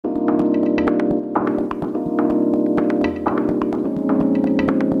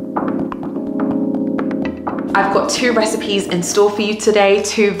I've got 2 recipes in store for you today,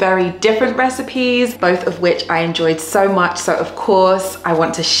 2 very different recipes, both of which I enjoyed so much. So of course, I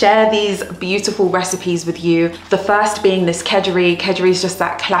want to share these beautiful recipes with you. The first being this kedgeree. Kedgeree is just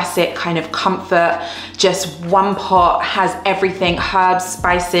that classic kind of comfort, just one pot, has everything, herbs,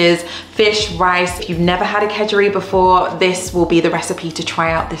 spices, fish, rice. If you've never had a kedgeree before, this will be the recipe to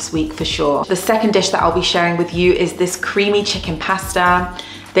try out this week for sure. The second dish that I'll be sharing with you is this creamy chicken pasta.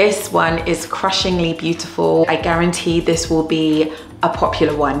 This one is crushingly beautiful. I guarantee this will be a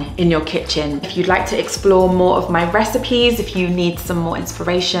popular one in your kitchen. If you'd like to explore more of my recipes, if you need some more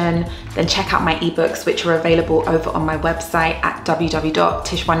inspiration, then check out my ebooks, which are available over on my website at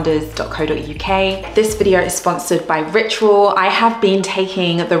www.tishwonders.co.uk. This video is sponsored by Ritual. I have been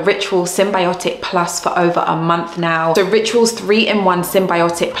taking the Ritual Symbiotic Plus for over a month now. So Ritual's 3-in-1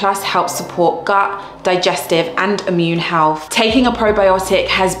 Symbiotic Plus helps support gut, digestive and immune health. Taking a probiotic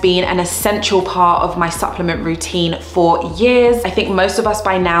has been an essential part of my supplement routine for years. I think most of us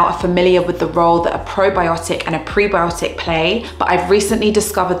by now are familiar with the role that a probiotic and a prebiotic play, but I've recently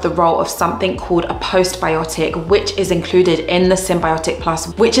discovered the role of something called a postbiotic, which is included in the Symbiotic Plus,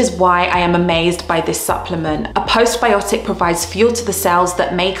 which is why I am amazed by this supplement. A postbiotic provides fuel to the cells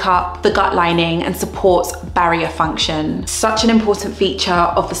that make up the gut lining and supports barrier function. Such an important feature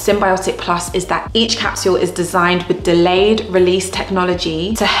of the Symbiotic Plus is that each capsule is designed with delayed release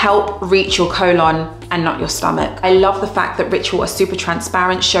technology to help reach your colon and not your stomach. I love the fact that Ritual are super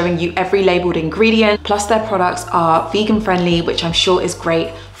transparent, showing you every labeled ingredient, plus their products are vegan friendly, which I'm sure is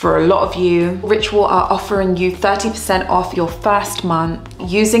great for a lot of you. Ritual are offering you 30% off your first month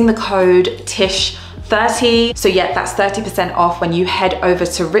using the code TISH30. So yeah, that's 30% off when you head over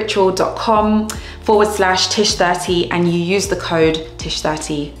to ritual.com/Tish30 and you use the code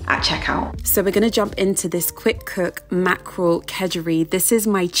Tish30 at checkout. So we're gonna jump into this quick cook mackerel kedgeree. This is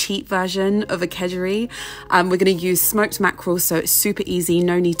my cheat version of a kedgeree. We're gonna use smoked mackerel, so it's super easy.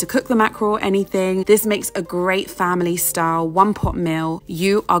 No need to cook the mackerel or anything. This makes a great family style 1-pot meal.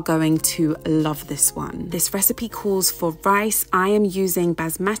 You are going to love this one. This recipe calls for rice. I am using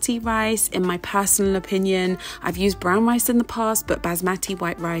basmati rice. In my personal opinion, I've used brown rice in the past, but basmati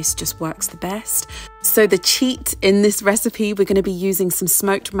white rice just works the best. So the cheat in this recipe, we're going to be using some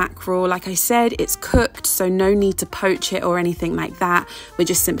smoked mackerel. Like I said, it's cooked, so no need to poach it or anything like that. We're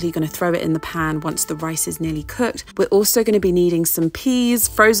just simply going to throw it in the pan once the rice is nearly cooked. We're also going to be needing some peas.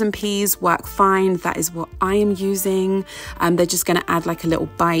 Frozen peas work fine. That is what I am using. They're just going to add like a little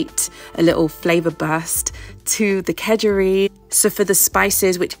bite, a little flavor burst to the kedgeree. So for the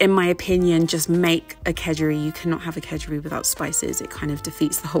spices, which in my opinion just make a kedgeree, you cannot have a kedgeree without spices. It kind of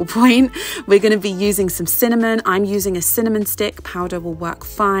defeats the whole point. We're going to be using some cinnamon. I'm using a cinnamon stick. Powder will work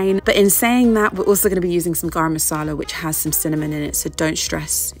fine. But in saying that, we're also going to be using some garam masala, which has some cinnamon in it. So don't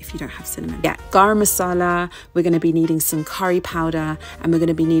stress if you don't have cinnamon. Yeah, garam masala. We're going to be needing some curry powder and we're going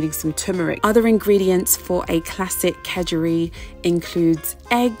to be needing some turmeric. Other ingredients for a classic kedgeree includes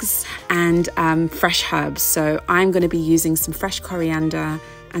eggs and fresh herbs. So I'm going to be using some fresh coriander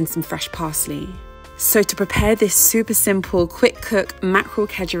and some fresh parsley. So to prepare this super simple quick cook mackerel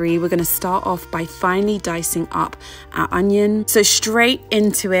kedgeree, we're going to start off by finely dicing up our onion. So straight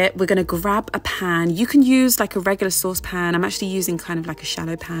into it, we're going to grab a pan. You can use like a regular saucepan. I'm actually using kind of like a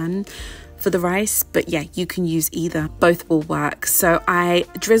shallow pan for the rice, but yeah, you can use either. Both will work. So I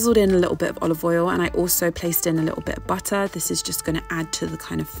drizzled in a little bit of olive oil and I also placed in a little bit of butter. This is just going to add to the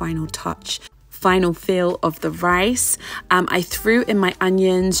kind of final touch, final feel of the rice. I threw in my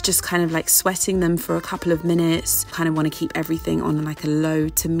onions, just kind of like sweating them for a couple of minutes. Kind of want to keep everything on like a low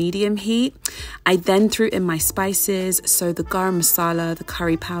to medium heat. I then threw in my spices, so the garam masala, the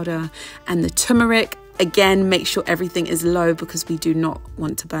curry powder and the turmeric. Again, make sure everything is low because we do not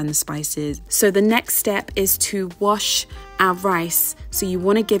want to burn the spices. So the next step is to wash our rice. So you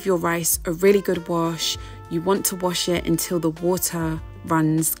want to give your rice a really good wash. You want to wash it until the water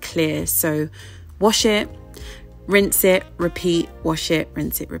runs clear. So wash it, rinse it, repeat, wash it,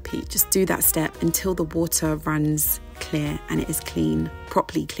 rinse it, repeat. Just do that step until the water runs clear and it is clean,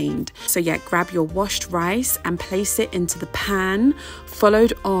 properly cleaned. So yeah, grab your washed rice and place it into the pan,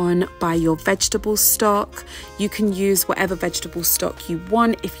 followed on by your vegetable stock. You can use whatever vegetable stock you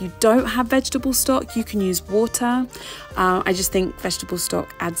want. If you don't have vegetable stock, you can use water. I just think vegetable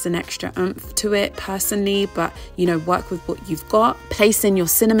stock adds an extra oomph to it personally, but you know, work with what you've got. Place in your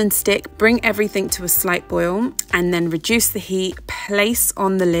cinnamon stick, bring everything to a slight boil and then reduce the heat, place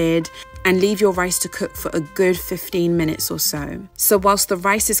on the lid and leave your rice to cook for a good 15 minutes or so. So whilst the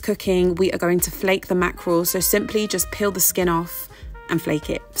rice is cooking, we are going to flake the mackerel. So simply just peel the skin off and flake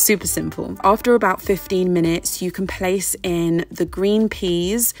it. Super simple. After about 15 minutes, you can place in the green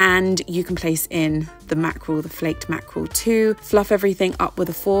peas and you can place in the mackerel, the flaked mackerel too. Fluff everything up with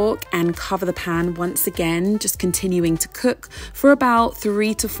a fork and cover the pan once again, just continuing to cook for about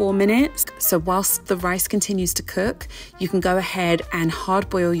 3 to 4 minutes. So whilst the rice continues to cook, you can go ahead and hard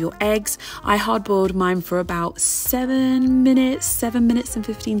boil your eggs. I hard boiled mine for about 7 minutes and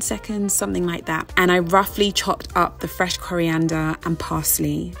 15 seconds, something like that. And I roughly chopped up the fresh coriander and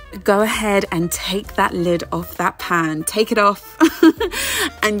parsley. Go ahead and take that lid off that pan, take it off,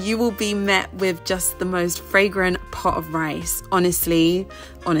 and you will be met with just the most fragrant pot of rice. Honestly.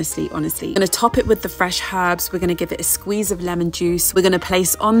 We're gonna top it with the fresh herbs. We're gonna give it a squeeze of lemon juice. We're gonna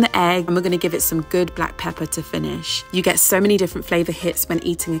place on the egg and we're gonna give it some good black pepper to finish. You get so many different flavor hits when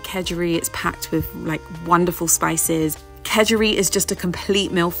eating a kedgeree. It's packed with like wonderful spices. Kedgeree is just a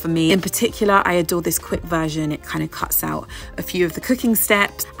complete meal for me. In particular, I adore this quick version. It kind of cuts out a few of the cooking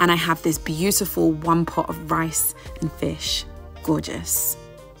steps and I have this beautiful one pot of rice and fish. Gorgeous.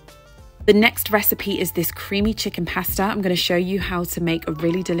 The next recipe is this creamy chicken pasta. I'm going to show you how to make a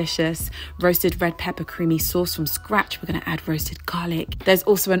really delicious roasted red pepper creamy sauce from scratch. We're going to add roasted garlic. There's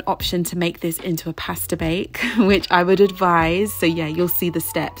also an option to make this into a pasta bake, which I would advise. So yeah, you'll see the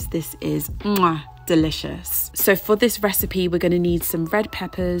steps. This is delicious. So for this recipe, we're going to need some red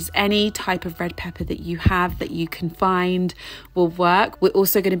peppers. Any type of red pepper that you have that you can find will work. We're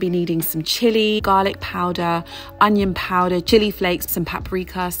also going to be needing some chili, garlic powder, onion powder, chili flakes, some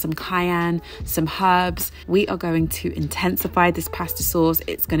paprika, some cayenne, some herbs. We are going to intensify this pasta sauce.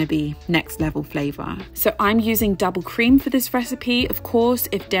 It's going to be next level flavor. So I'm using double cream for this recipe. Of course,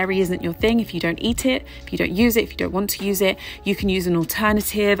 if dairy isn't your thing, if you don't eat it, if you don't use it, if you don't want to use it, you can use an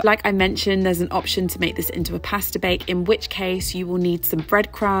alternative. Like I mentioned, there's an option to make this into a pasta bake, in which case you will need some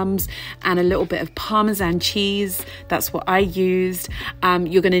breadcrumbs and a little bit of Parmesan cheese. That's what I used.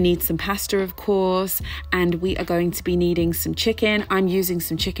 You're going to need some pasta, of course, and we are going to be needing some chicken. I'm using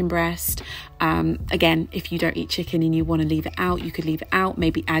some chicken breast. Again, if you don't eat chicken and you want to leave it out, you could leave it out,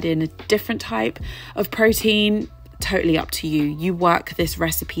 maybe add in a different type of protein. Totally up to you. You work this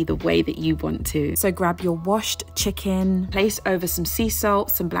recipe the way that you want to. So grab your washed chicken, place over some sea salt,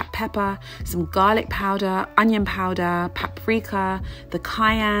 some black pepper, some garlic powder, onion powder, paprika, the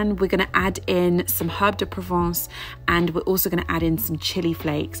cayenne. We're going to add in some herb de Provence, and we're also going to add in some chili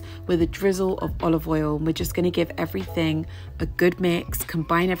flakes with a drizzle of olive oil. We're just going to give everything a good mix,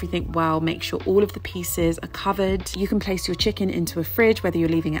 combine everything well, make sure all of the pieces are covered. You can place your chicken into a fridge, whether you're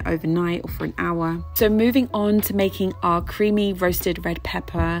leaving it overnight or for an hour. So moving on to making our creamy roasted red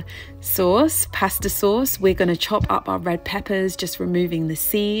pepper sauce, pasta sauce, we're going to chop up our red peppers, just removing the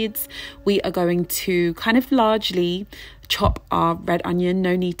seeds. We are going to kind of largely chop our red onion.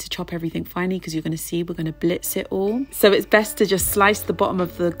 No need to chop everything finely because you're going to see we're going to blitz it all. So it's best to just slice the bottom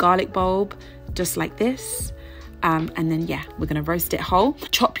of the garlic bulb just like this. And then yeah, we're gonna roast it whole.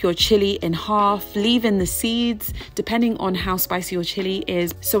 Chop your chili in half, leave in the seeds, depending on how spicy your chili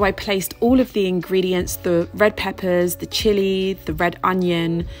is. So I placed all of the ingredients, the red peppers, the chili, the red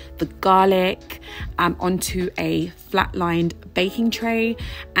onion, the garlic, onto a flat-lined baking tray,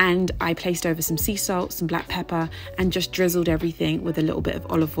 and I placed over some sea salt, some black pepper, and just drizzled everything with a little bit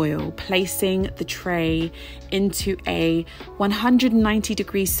of olive oil, placing the tray into a 190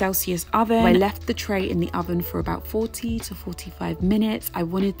 degrees Celsius oven. I left the tray in the oven for about 40 to 45 minutes. I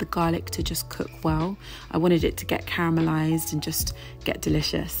wanted the garlic to just cook well. I wanted it to get caramelized and just get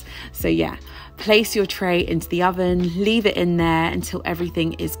delicious. So yeah, place your tray into the oven, leave it in there until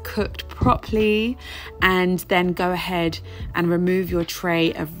everything is cooked properly, and then go ahead and remove your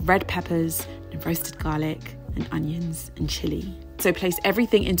tray of red peppers and roasted garlic and onions and chili. So place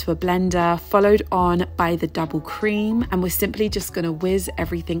everything into a blender, followed on by the double cream, and we're simply just gonna whiz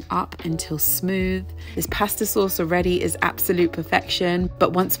everything up until smooth. This pasta sauce already is absolute perfection,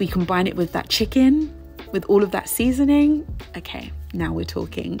 but once we combine it with that chicken, with all of that seasoning, okay, now we're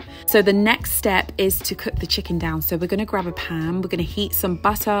talking. So the next step is to cook the chicken down. So we're gonna grab a pan, we're gonna heat some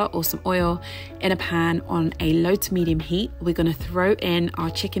butter or some oil in a pan on a low to medium heat. We're gonna throw in our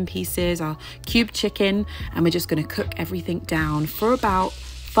chicken pieces, our cubed chicken, and we're just gonna cook everything down for about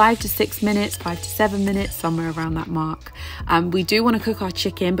 5 to 6 minutes, 5 to 7 minutes, somewhere around that mark. We do want to cook our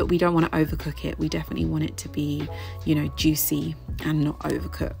chicken, but we don't want to overcook it. We definitely want it to be, you know, juicy and not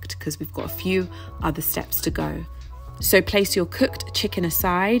overcooked, because we've got a few other steps to go. So place your cooked chicken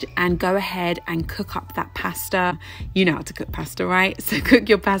aside and go ahead and cook up that pasta. You know how to cook pasta, right? So cook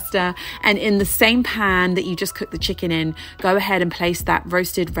your pasta, and in the same pan that you just cooked the chicken in, go ahead and place that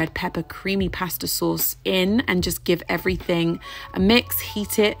roasted red pepper creamy pasta sauce in, and just give everything a mix.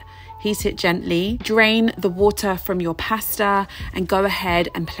 Heat it heat it gently, drain the water from your pasta, and go ahead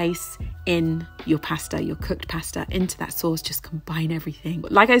and place in your pasta, your cooked pasta, into that sauce. Just combine everything.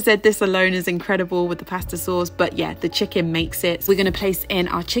 Like I said, this alone is incredible with the pasta sauce, but yeah, the chicken makes it. We're going to place in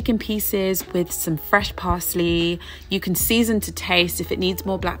our chicken pieces with some fresh parsley. You can season to taste. If it needs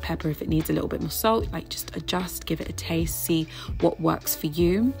more black pepper, if it needs a little bit more salt, like just adjust, give it a taste, see what works for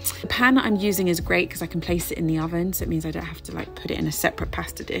you. The pan that I'm using is great because I can place it in the oven, so it means I don't have to like put it in a separate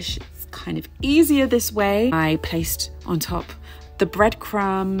pasta dish. It's kind of easier this way. I placed on top the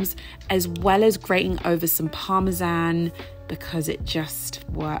breadcrumbs, as well as grating over some parmesan because it just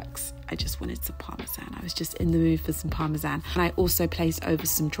works. I just wanted some parmesan. I was just in the mood for some parmesan. And I also placed over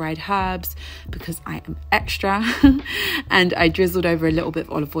some dried herbs because I am extra. And I drizzled over a little bit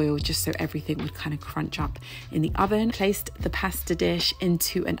of olive oil just so everything would kind of crunch up in the oven. Placed the pasta dish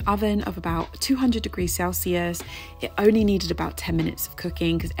into an oven of about 200 degrees Celsius. It only needed about 10 minutes of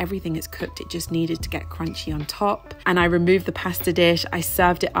cooking because everything is cooked. It just needed to get crunchy on top. And I removed the pasta dish. I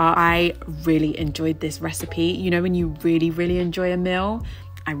served it up. I really enjoyed this recipe. You know, when you really enjoy a meal,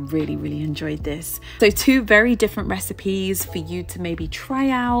 I really enjoyed this. So 2 very different recipes for you to maybe try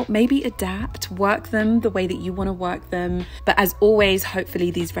out, maybe adapt, work them the way that you want to work them. But as always,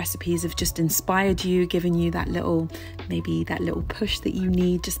 hopefully these recipes have just inspired you, given you that little, maybe that little push that you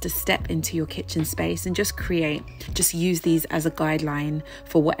need just to step into your kitchen space and just create. Just use these as a guideline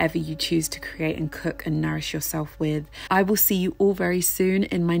for whatever you choose to create and cook and nourish yourself with. I will see you all very soon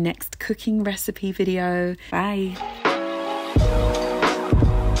in my next cooking recipe video. Bye.